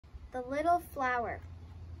The Little Flower.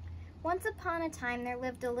 Once upon a time, there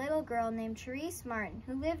lived a little girl named Therese Martin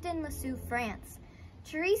who lived in Lisieux, France.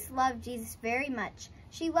 Therese loved Jesus very much.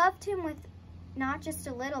 She loved him with not just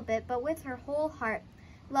a little bit, but with her whole heart.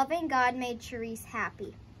 Loving God made Therese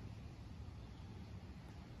happy.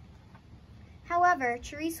 However,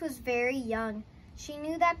 Therese was very young. She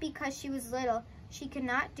knew that because she was little, she could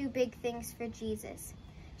not do big things for Jesus.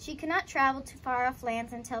 She could not travel to far-off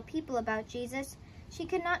lands and tell people about Jesus. She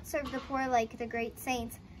could not serve the poor like the great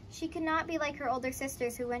saints. She could not be like her older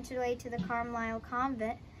sisters who went away to the Carmelite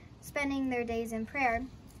convent, spending their days in prayer.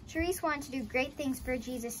 Therese wanted to do great things for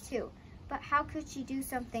Jesus too, but how could she do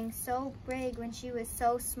something so big when she was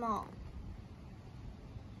so small?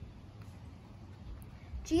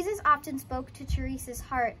 Jesus often spoke to Therese's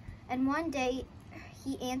heart, and one day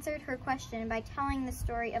he answered her question by telling the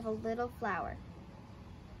story of a little flower.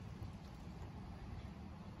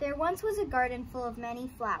 There once was a garden full of many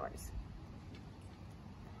flowers.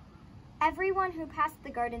 Everyone who passed the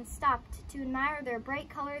garden stopped to admire their bright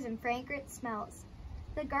colors and fragrant smells.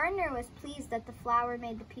 The gardener was pleased that the flower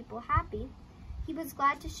made the people happy. He was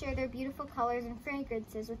glad to share their beautiful colors and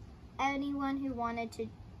fragrances with anyone who wanted to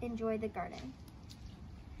enjoy the garden.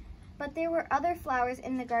 But there were other flowers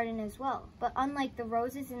in the garden as well. But unlike the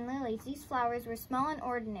roses and lilies, these flowers were small and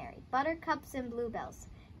ordinary. Buttercups and bluebells,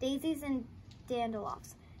 daisies and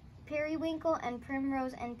dandelions, periwinkle and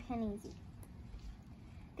primrose and pansy.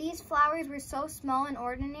 These flowers were so small and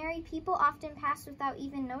ordinary, people often passed without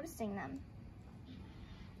even noticing them.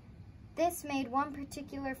 This made one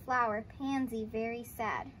particular flower, Pansy, very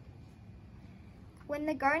sad. When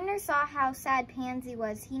the gardener saw how sad Pansy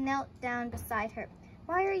was, he knelt down beside her.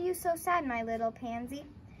 "Why are you so sad, my little Pansy?"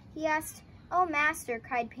 he asked. "Oh, master,"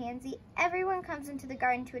 cried Pansy, "everyone comes into the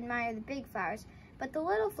garden to admire the big flowers, but the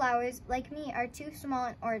little flowers, like me, are too small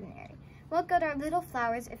and ordinary. What good are little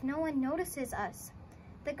flowers if no one notices us?"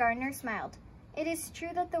 The gardener smiled. "It is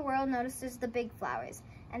true that the world notices the big flowers,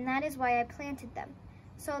 and that is why I planted them,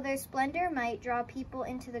 so their splendor might draw people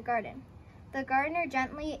into the garden." The gardener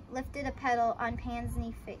gently lifted a petal on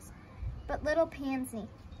Pansy's face. "But little Pansy,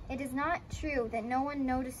 it is not true that no one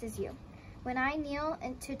notices you. When I kneel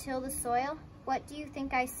to till the soil, what do you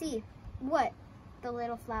think I see?" "What?" the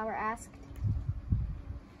little flower asked.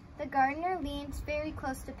 The gardener leaned very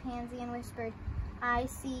close to Pansy and whispered, "I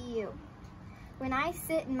see you. When I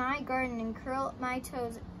sit in my garden and curl my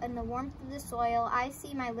toes in the warmth of the soil, I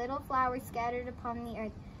see my little flowers scattered upon the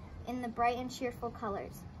earth in the bright and cheerful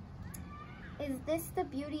colors. Is this the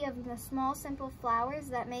beauty of the small, simple flowers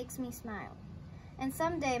that makes me smile? And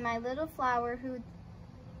someday my little flower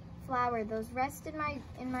those rest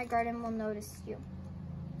in my garden will notice you."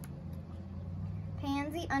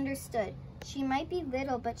 Pansy understood. She might be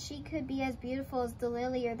little, but she could be as beautiful as the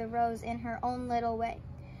lily or the rose in her own little way.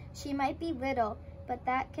 She might be little, but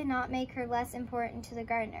that cannot make her less important to the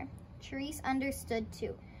gardener. Therese understood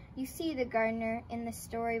too. You see, the gardener in the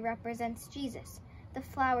story represents Jesus. The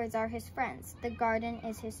flowers are his friends. The garden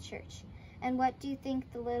is his church. And what do you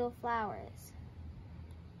think the little flower is?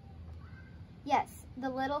 Yes, the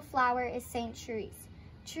little flower is Saint Therese.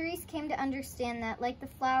 Therese came to understand that, like the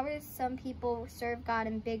flowers, some people serve God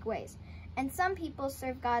in big ways, and some people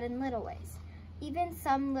serve God in little ways. Even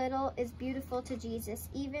some little is beautiful to Jesus.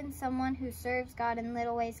 Even someone who serves God in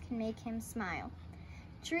little ways can make him smile.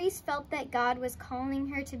 Therese felt that God was calling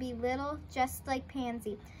her to be little, just like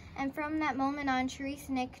Pansy, and from that moment on, Therese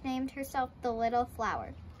nicknamed herself the Little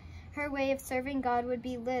Flower. Her way of serving God would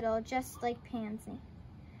be little, just like Pansy,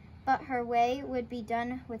 but her way would be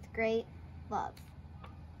done with great love.